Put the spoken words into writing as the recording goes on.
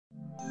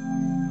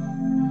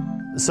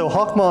So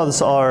hawk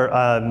moths are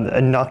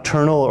a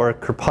nocturnal or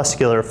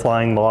crepuscular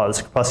flying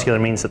moths. Crepuscular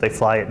means that they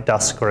fly at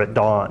dusk or at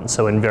dawn,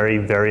 so in very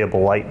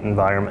variable light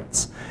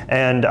environments.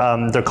 And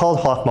they're called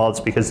hawk moths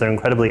because they're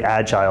incredibly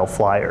agile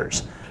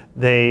flyers.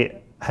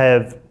 They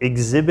have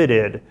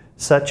exhibited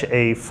such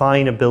a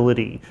fine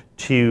ability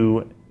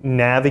to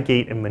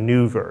navigate and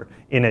maneuver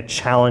in a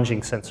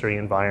challenging sensory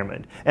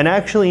environment, and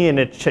actually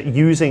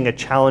using a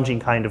challenging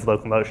kind of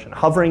locomotion.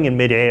 Hovering in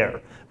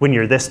midair when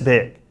you're this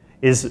big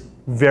is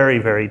very,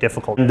 very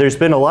difficult. And there's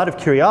been a lot of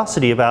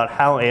curiosity about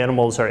how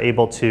animals are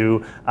able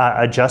to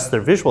adjust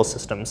their visual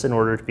systems in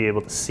order to be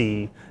able to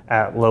see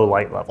at low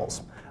light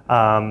levels.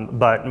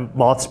 But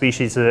moth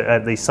species,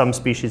 at least some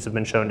species, have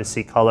been shown to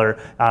see color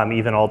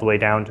even all the way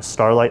down to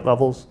starlight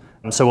levels.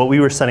 So what we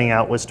were setting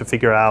out was to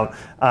figure out,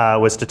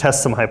 was to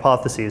test some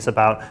hypotheses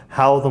about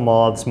how the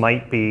moths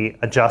might be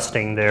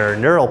adjusting their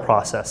neural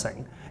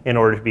processing in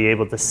order to be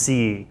able to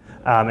see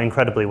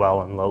incredibly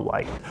well in low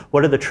light.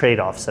 What are the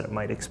trade-offs that it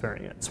might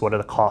experience? What are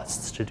the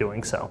costs to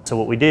doing so? So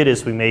what we did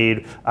is we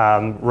made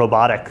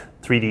robotic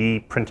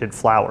 3D printed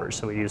flowers.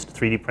 So we used a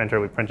 3D printer,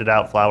 we printed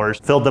out flowers,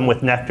 filled them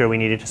with nectar. We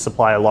needed to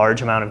supply a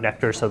large amount of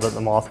nectar so that the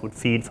moth would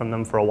feed from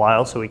them for a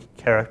while so we could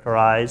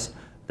characterize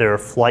their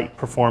flight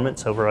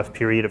performance over a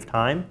period of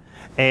time.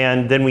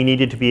 And then we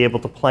needed to be able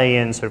to play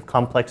in sort of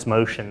complex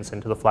motions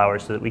into the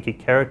flowers so that we could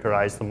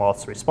characterize the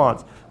moth's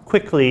response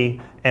quickly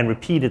and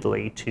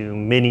repeatedly to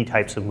many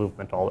types of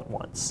movement all at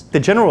once. The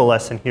general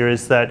lesson here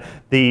is that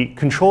the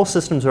control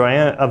systems of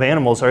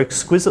animals are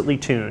exquisitely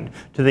tuned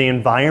to the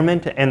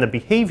environment and the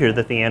behavior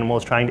that the animal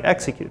is trying to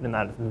execute in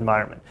that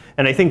environment.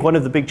 And I think one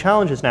of the big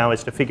challenges now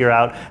is to figure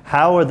out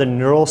how are the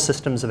neural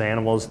systems of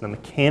animals and the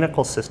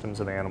mechanical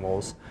systems of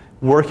animals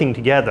working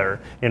together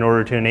in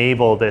order to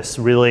enable this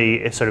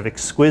really sort of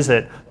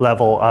exquisite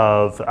level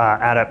of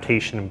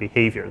adaptation and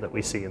behavior that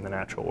we see in the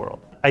natural world.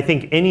 I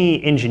think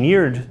any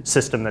engineered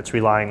system that's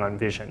relying on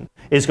vision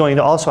is going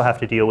to also have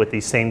to deal with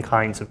these same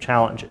kinds of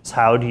challenges.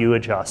 How do you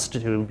adjust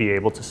to be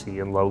able to see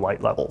in low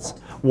light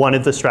levels? One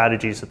of the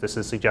strategies that this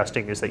is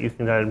suggesting is that you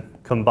can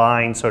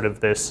combine sort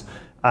of this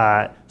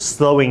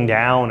slowing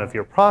down of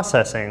your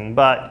processing,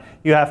 but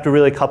you have to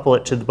really couple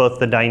it to both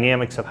the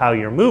dynamics of how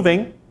you're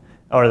moving,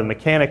 or the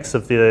mechanics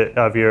of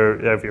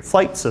your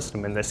flight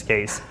system in this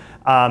case,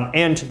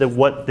 and to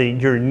what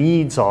your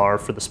needs are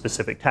for the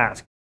specific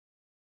task.